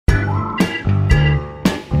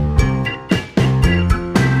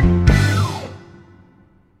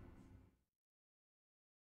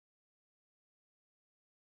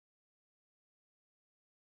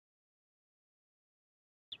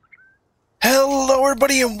Hello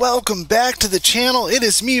everybody and welcome back to the channel. It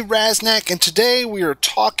is me, Raznak, and today we are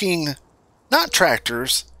talking not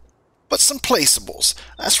tractors, but some placeables.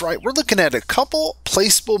 That's right, we're looking at a couple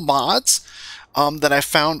placeable mods that I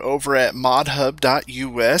found over at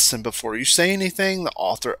modhub.us, and before you say anything, the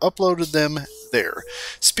author uploaded them there.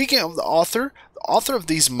 Speaking of the author of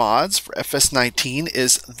these mods for FS19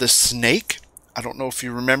 is The Snake. I don't know if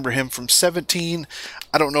you remember him from 17.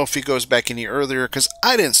 I don't know if he goes back any earlier because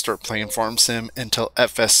I didn't start playing Farm Sim until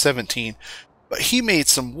FS17. But he made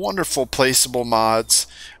some wonderful placeable mods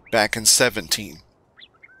back in 17.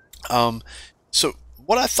 So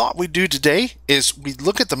what I thought we'd do today is we'd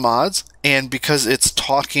look at the mods, and because it's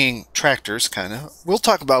talking tractors kind of, we'll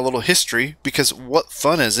talk about a little history, because what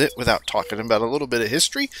fun is it without talking about a little bit of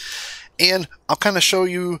history? And I'll kind of show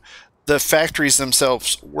you the factories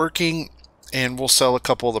themselves working, and we'll sell a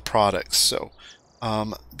couple of the products. So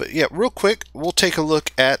but yeah, real quick, we'll take a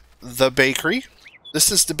look at the bakery.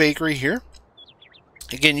 This is the bakery here.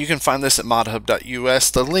 Again, you can find this at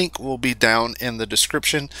modhub.us. The link will be down in the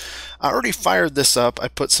description. I already fired this up. I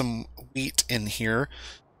put some wheat in here.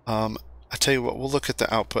 I tell you what, we'll look at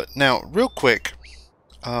the output now real quick.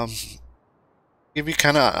 Give you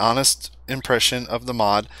kind of an honest impression of the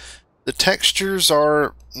mod. The textures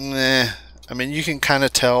are I mean, you can kind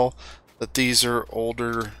of tell that these are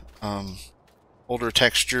older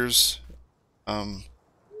textures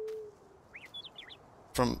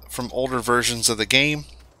from older versions of the game.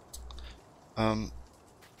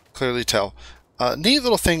 Clearly tell. Neat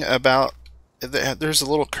little thing about there's a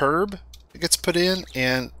little curb that gets put in,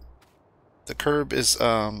 and the curb is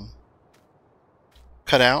cut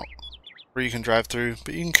out where you can drive through,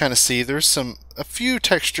 but you can kind of see there's a few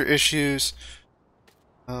texture issues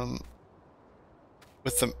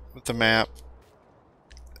with the map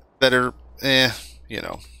that are you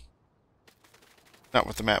know, not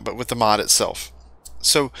with the map, but with the mod itself.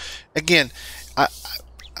 So again, I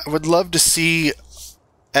would love to see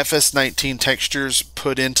FS19 textures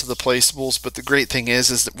put into the placeables, but the great thing is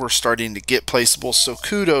that we're starting to get placeables, so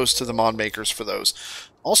kudos to the mod makers for those.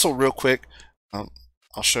 Also, real quick, I'll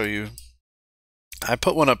show you. I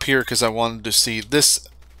put one up here because I wanted to see this.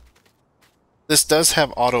 This does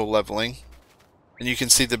have auto leveling, and you can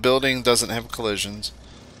see the building doesn't have collisions.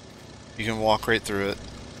 You can walk right through it.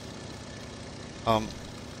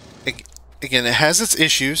 Again, it has its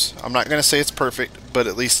issues. I'm not going to say it's perfect, but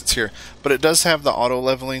at least it's here. But it does have the auto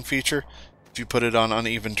leveling feature. If you put it on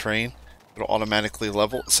uneven terrain, it'll automatically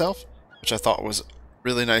level itself, which I thought was a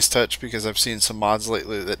really nice touch, because I've seen some mods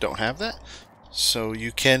lately that don't have that. So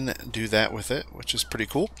you can do that with it, which is pretty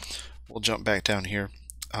cool. We'll jump back down here.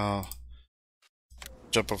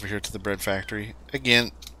 Jump over here to the bread factory.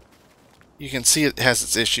 Again, you can see it has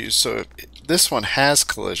its issues. So this one has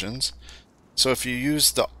collisions. So if you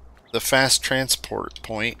use the fast transport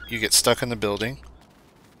point, you get stuck in the building.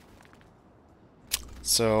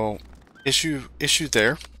 So issue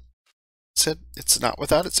there. Said it's not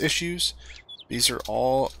without its issues. These are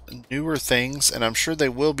all newer things, and I'm sure they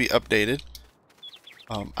will be updated.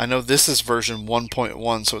 I know this is version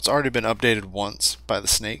 1.1, so it's already been updated once by the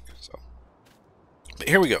Snake. So, but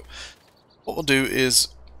here we go. What we'll do is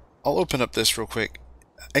I'll open up this real quick.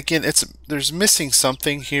 Again, there's missing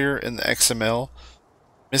something here in the XML.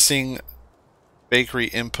 Missing bakery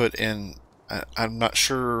input, and I'm not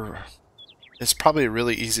sure. It's probably a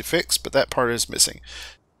really easy fix, but that part is missing.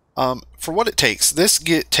 For what it takes, this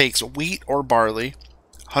takes wheat or barley,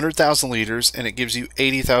 100,000 liters, and it gives you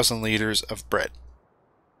 80,000 liters of bread.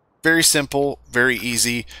 Very simple, very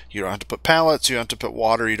easy. You don't have to put pallets, you don't have to put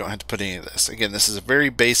water, you don't have to put any of this. Again, this is a very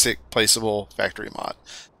basic placeable factory mod.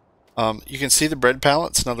 You can see the bread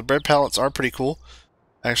pallets. Now the bread pallets are pretty cool.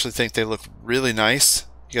 I actually think they look really nice.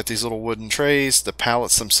 You got these little wooden trays. The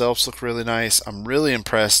pallets themselves look really nice. I'm really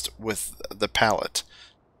impressed with the pallet.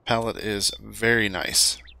 Pallet is very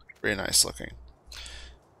nice looking.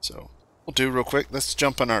 So we'll do real quick. Let's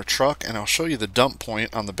jump in our truck, and I'll show you the dump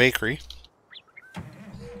point on the bakery.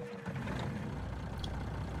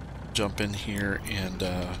 Jump in here, and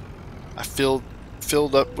I filled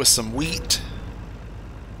up with some wheat,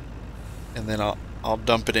 and then I'll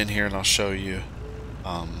dump it in here, and I'll show you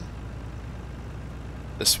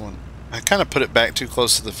this one. I kind of put it back too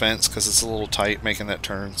close to the fence because it's a little tight making that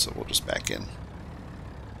turn, so we'll just back in.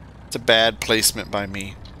 It's a bad placement by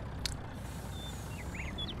me.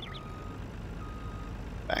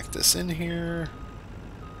 Back this in here.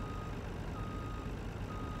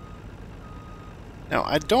 Now,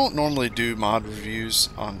 I don't normally do mod reviews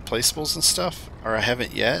on placeables and stuff, or I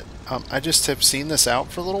haven't yet. I just have seen this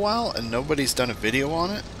out for a little while, and nobody's done a video on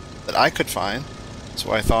it that I could find.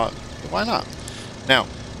 So I thought, why not? Now,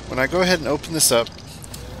 when I go ahead and open this up,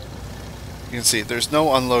 you can see there's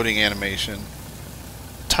no unloading animation.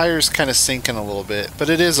 Tires kind of sinking a little bit, but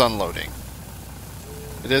it is unloading.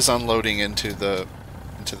 It is unloading into the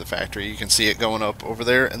factory. You can see it going up over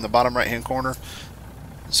there in the bottom right hand corner.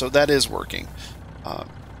 So that is working.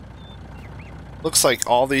 Looks like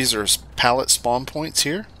all these are pallet spawn points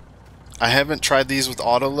here. I haven't tried these with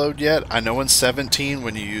auto load yet. I know in 17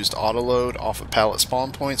 when you used auto load off of pallet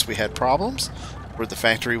spawn points we had problems where the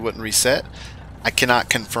factory wouldn't reset. I cannot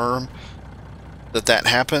confirm that that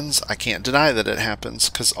happens. I can't deny that it happens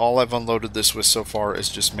because all I've unloaded this with so far is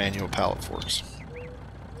just manual pallet forks.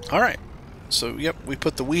 Alright, so yep, we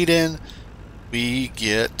put the wheat in, we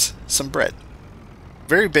get some bread.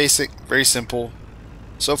 Very basic, very simple.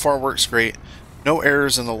 So far works great. No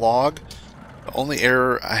errors in the log. The only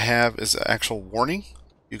error I have is the actual warning.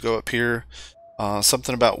 You go up here,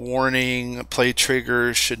 something about warning, play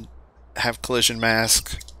trigger should have collision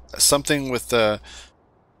mask, something with the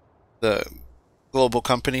global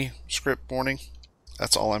company script warning.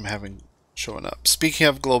 That's all I'm having showing up. Speaking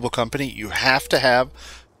of global company, you have to have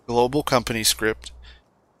global company script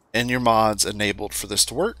and your mods enabled for this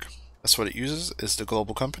to work. That's what it uses, is the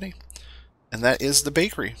global company. And that is the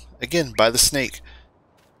bakery, again, by the snake.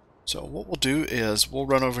 So what we'll do is we'll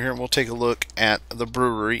run over here and we'll take a look at the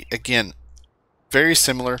brewery. Again, very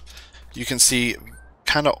similar. You can see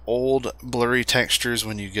kind of old blurry textures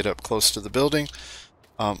when you get up close to the building.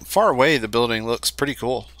 Far away, the building looks pretty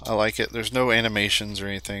cool. I like it. There's no animations or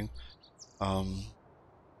anything.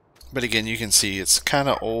 But again, you can see it's kind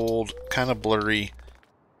of old, kind of blurry,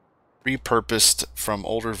 repurposed from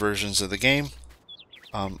older versions of the game.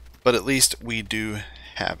 But at least we do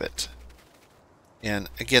have it. And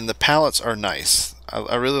again, the palettes are nice.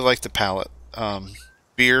 I really like the palette.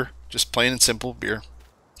 Beer, just plain and simple beer.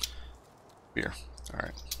 Beer.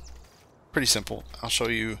 Alright. Pretty simple. I'll show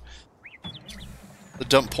you the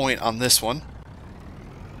dump point on this one.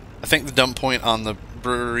 I think the dump point on the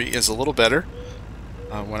brewery is a little better.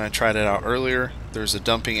 When I tried it out earlier, there's a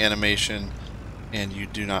dumping animation and you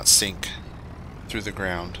do not sink through the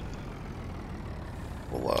ground.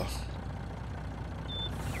 We'll,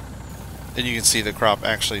 and you can see the crop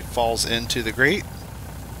actually falls into the grate,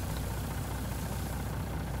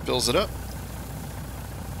 fills it up.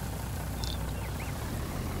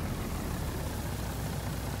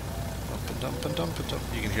 Dump and dump and dump and dump.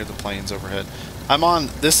 You can hear the planes overhead. I'm on,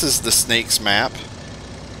 this is the Snakes map.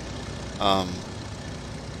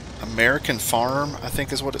 American Farm, I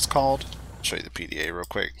think is what it's called. I'll show you the PDA real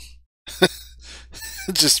quick.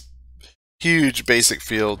 Just huge basic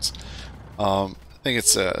fields. I think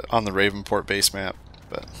it's on the Ravenport base map,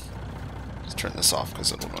 but let's turn this off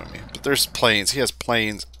because it'll annoy me. But there's planes. He has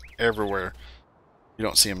planes everywhere. You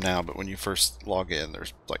don't see them now, but when you first log in,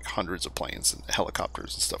 there's like hundreds of planes and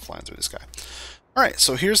helicopters and stuff flying through the sky. Alright,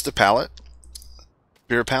 so here's the pallet.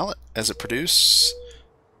 Beer pallet as it produces.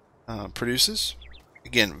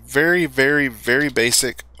 Again, very, very, very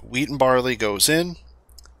basic. Wheat and barley goes in.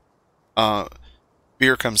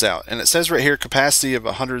 Beer comes out. And it says right here, capacity of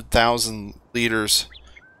 100,000 liters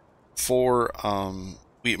for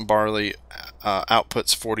wheat and barley,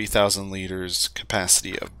 outputs 40,000 liters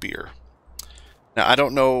capacity of beer. Now, I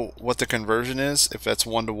don't know what the conversion is, if that's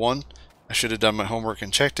 1-to-1. I should have done my homework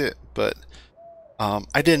and checked it, but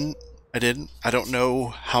I didn't. I don't know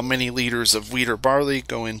how many liters of wheat or barley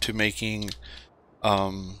go into making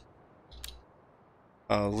a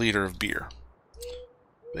liter of beer.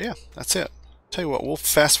 But yeah, that's it. Tell you what, we'll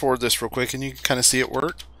fast forward this real quick and you can kind of see it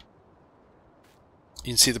work.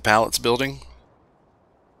 You can see the pallets building.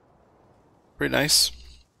 Pretty nice.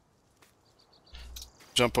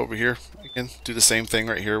 Jump over here. Again, do the same thing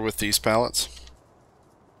right here with these pallets.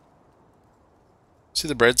 See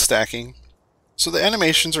the bread stacking. So the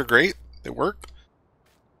animations are great. They work.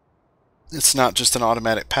 It's not just an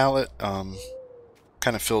automatic pallet.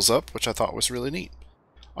 Kind of fills up, which I thought was really neat.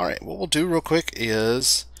 Alright, what we'll do real quick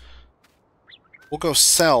is we'll go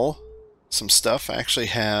sell some stuff. I actually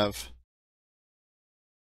have...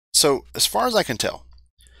 So, as far as I can tell,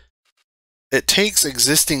 it takes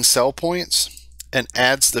existing sell points and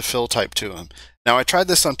adds the fill type to them. Now, I tried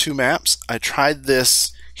this on 2 maps. I tried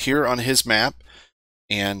this here on his map,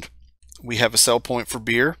 and we have a sell point for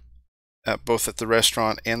beer, both at the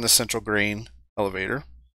restaurant and the central grain elevator.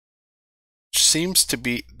 Seems to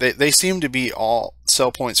be, they seem to be all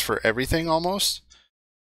sell points for everything almost.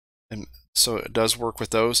 And so it does work with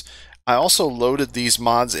those. I also loaded these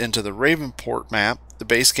mods into the Ravenport map, the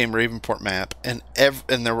base game Ravenport map, and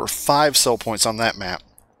there were 5 sell points on that map.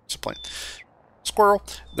 It's a plane. Squirrel.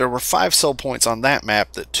 There were 5 sell points on that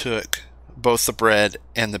map that took both the bread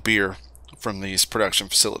and the beer from these production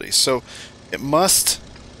facilities. So it must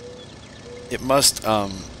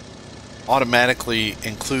automatically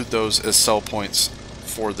include those as sell points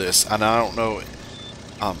for this. And I don't know,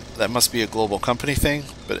 that must be a global company thing,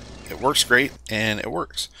 but it works great and it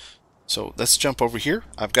works. So let's jump over here.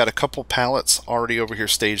 I've got a couple pallets already over here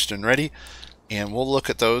staged and ready, and we'll look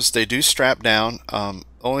at those. They do strap down. The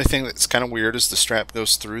only thing that's kind of weird is the strap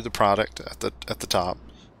goes through the product at the top.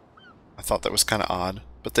 I thought that was kind of odd,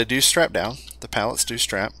 but they do strap down. The pallets do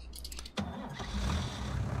strap.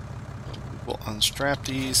 We'll unstrap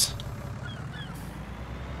these.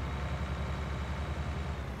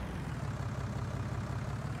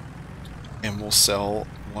 And we'll sell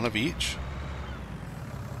one of each.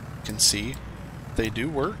 You can see they do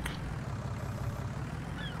work.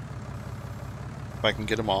 If I can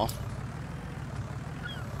get them off.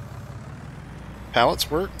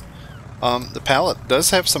 Pallets work. The pallet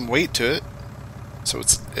does have some weight to it, so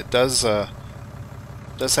it does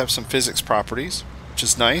have some physics properties, which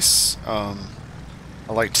is nice. I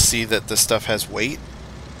like to see that this stuff has weight.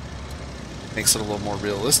 Makes it a little more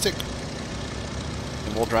realistic.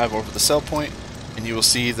 And we'll drive over the sell point, and you will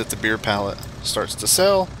see that the beer pallet starts to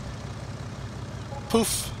sell.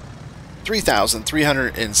 Poof!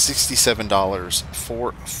 $3,367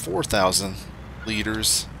 for 4,000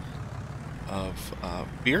 liters of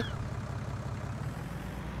beer.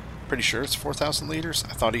 Pretty sure it's 4,000 liters.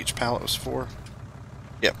 I thought each pallet was 4.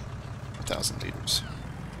 Yep, 4,000 liters.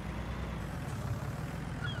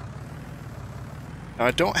 Now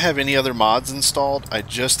I don't have any other mods installed. I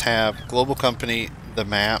just have Global Company, the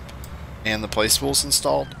map, and the Placeables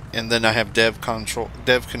installed, and then I have dev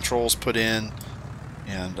controls put in,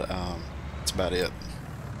 and that's about it.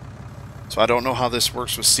 So I don't know how this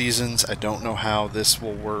works with seasons. I don't know how this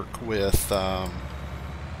will work with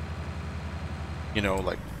you know,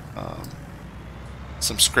 like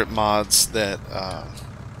some script mods that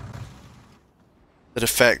that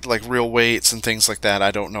affect like real weights and things like that.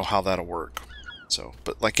 I don't know how that'll work. So,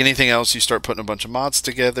 but like anything else, you start putting a bunch of mods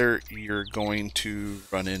together, you're going to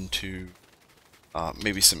run into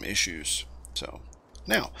maybe some issues. So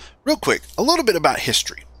now, real quick, a little bit about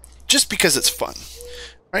history, just because it's fun,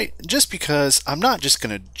 right? Just because I'm not just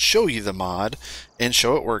going to show you the mod and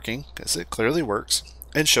show it working, because it clearly works,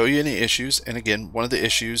 and show you any issues. And again, one of the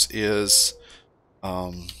issues is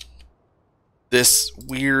this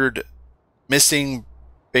weird missing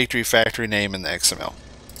bakery factory name in the XML.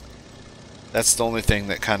 That's the only thing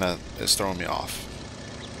that kind of is throwing me off.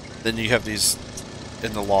 Then you have these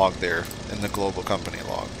in the log there, in the Global Company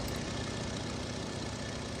log.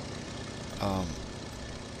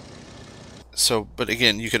 But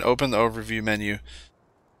again, you can open the overview menu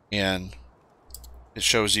and it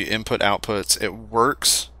shows you input outputs. It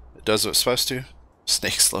works. It does what it's supposed to.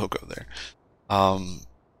 Snake's logo there.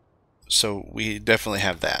 So we definitely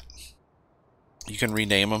have that. You can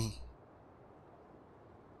rename them.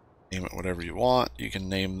 Name it whatever you want. You can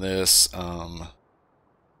name this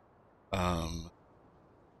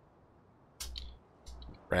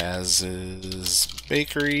Raz's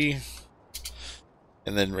Bakery,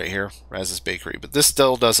 and then right here Raz's Bakery, but this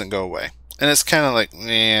still doesn't go away, and it's kind of like,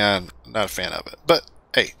 man, not a fan of it, but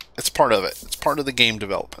hey, it's part of it. It's part of the game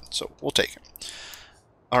development, so we'll take it.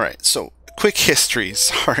 Alright, so quick history,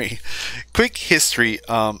 quick history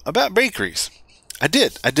about bakeries. I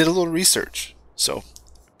did a little research, so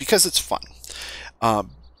because it's fun.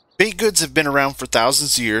 Baked goods have been around for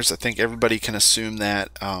thousands of years. I think everybody can assume that.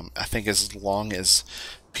 I think as long as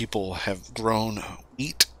people have grown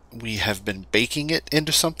wheat, we have been baking it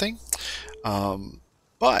into something.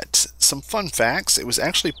 But some fun facts: it was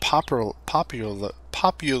actually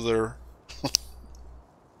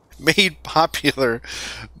made popular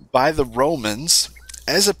by the Romans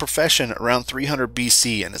as a profession around 300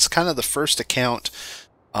 BC, and it's kind of the first account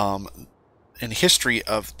in history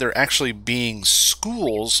of there actually being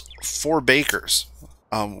schools for bakers.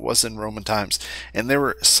 Was in Roman times, and there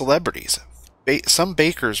were celebrities. Some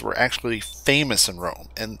bakers were actually famous in Rome,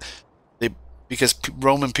 and because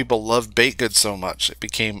Roman people loved baked goods so much, it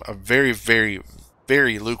became a very, very,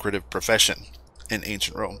 very lucrative profession in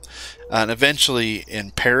ancient Rome, and eventually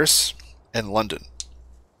in Paris and London.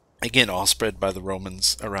 Again, all spread by the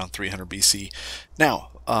Romans around 300 BC.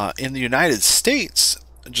 Now, in the United States,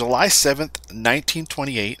 July 7th,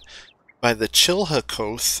 1928, by the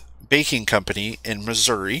Chillicothe Baking Company in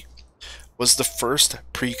Missouri, was the first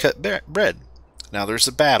pre-cut bread. Now, there's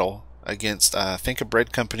a battle against, I think, a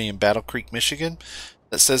bread company in Battle Creek, Michigan,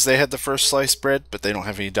 that says they had the first sliced bread, but they don't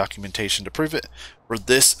have any documentation to prove it, where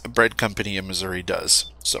this bread company in Missouri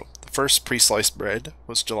does. So, the first pre-sliced bread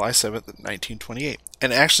was July 7th, 1928,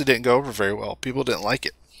 and it actually didn't go over very well. People didn't like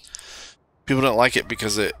it. People don't like it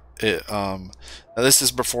because now this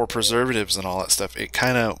is before preservatives and all that stuff. It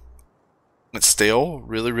kind of went stale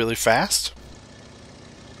really fast,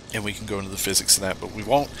 and we can go into the physics of that, but we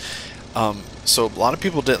won't. So a lot of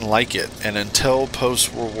people didn't like it, and until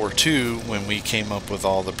post World War II, when we came up with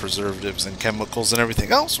all the preservatives and chemicals and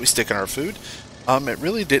everything else we stick in our food, it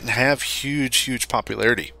really didn't have huge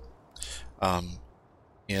popularity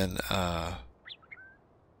in the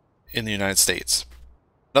United States.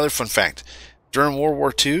 Another fun fact: during World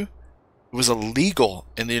War II, it was illegal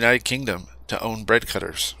in the United Kingdom to own bread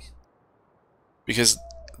cutters because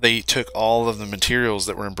they took all of the materials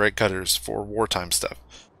that were in bread cutters for wartime stuff,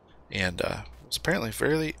 and it was apparently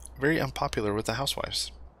very unpopular with the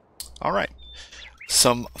housewives. All right,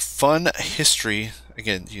 some fun history.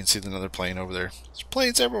 Again, you can see another plane over there. There's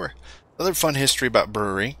planes everywhere. Another fun history about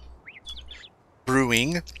brewing.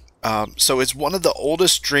 So it's one of the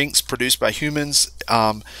oldest drinks produced by humans,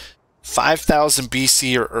 5,000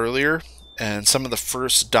 BC or earlier, and some of the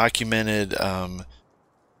first documented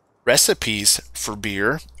recipes for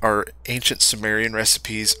beer are ancient Sumerian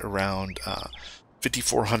recipes around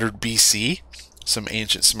 5400 BC. Some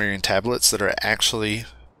ancient Sumerian tablets that are actually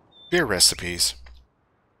beer recipes.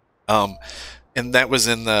 And that was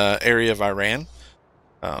in the area of Iran,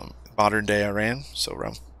 modern day Iran, so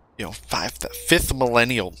around fifth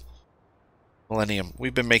millennium.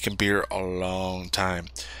 We've been making beer a long time.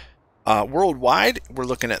 Worldwide, we're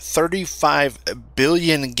looking at 35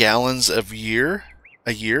 billion gallons a year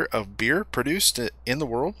of beer produced in the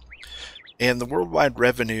world, and the worldwide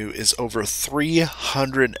revenue is over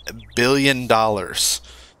 $300 billion.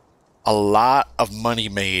 A lot of money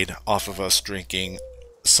made off of us drinking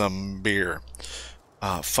some beer.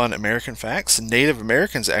 Fun American facts: Native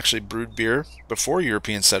Americans actually brewed beer before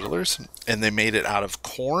European settlers, and they made it out of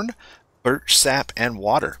corn, birch sap, and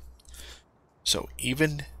water. So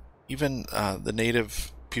even the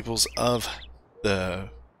native peoples of the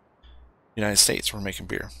United States were making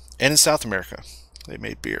beer, and in South America they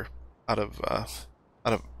made beer out of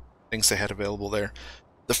things they had available there.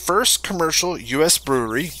 The first commercial U.S.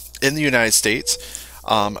 brewery in the United States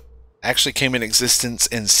actually came in existence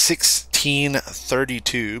in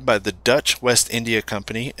 1632 by the Dutch West India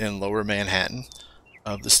Company in Lower Manhattan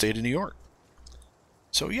of the state of New York.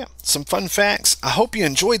 So yeah, some fun facts. I hope you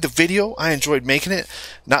enjoyed the video. I enjoyed making it.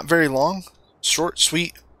 Not very long, short,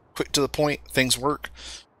 sweet, quick to the point. Things work.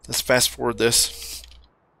 Let's fast forward this.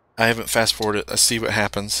 I haven't fast forwarded it. Let's see what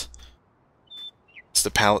happens as the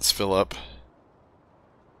pallets fill up.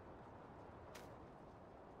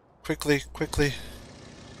 Quickly.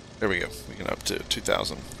 There we go. We get up to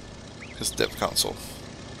 2,000. Because dev console.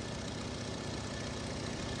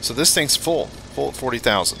 So this thing's full at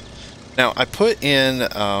 40,000. Now I put in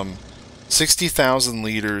 60,000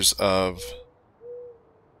 liters of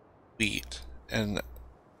wheat, and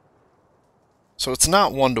so it's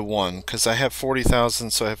not 1-to-1 because I have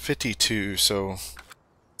 40,000, so I have 52. So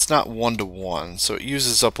it's not 1-to-1. So it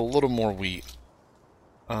uses up a little more wheat.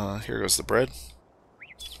 Here goes the bread.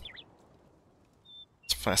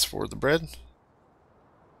 Let's fast forward the bread.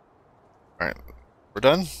 Alright, we're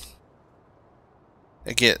done.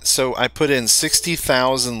 Again, so I put in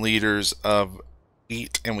 60,000 liters of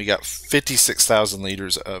wheat, and we got 56,000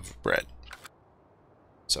 liters of bread.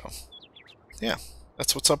 So, yeah,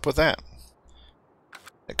 that's what's up with that.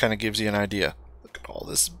 That kind of gives you an idea. Look at all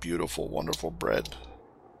this beautiful, wonderful bread.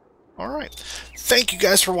 Alright, thank you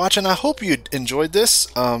guys for watching. I hope you enjoyed this.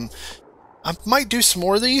 I might do some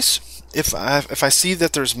more of these if I see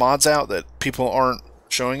that there's mods out that people aren't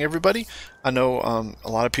showing everybody. I know a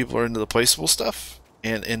lot of people are into the Placeable stuff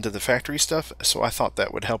and into the factory stuff, so I thought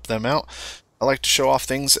that would help them out. I like to show off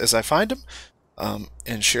things as I find them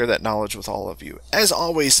and share that knowledge with all of you. As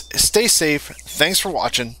always, stay safe. Thanks for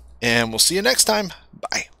watching, and we'll see you next time.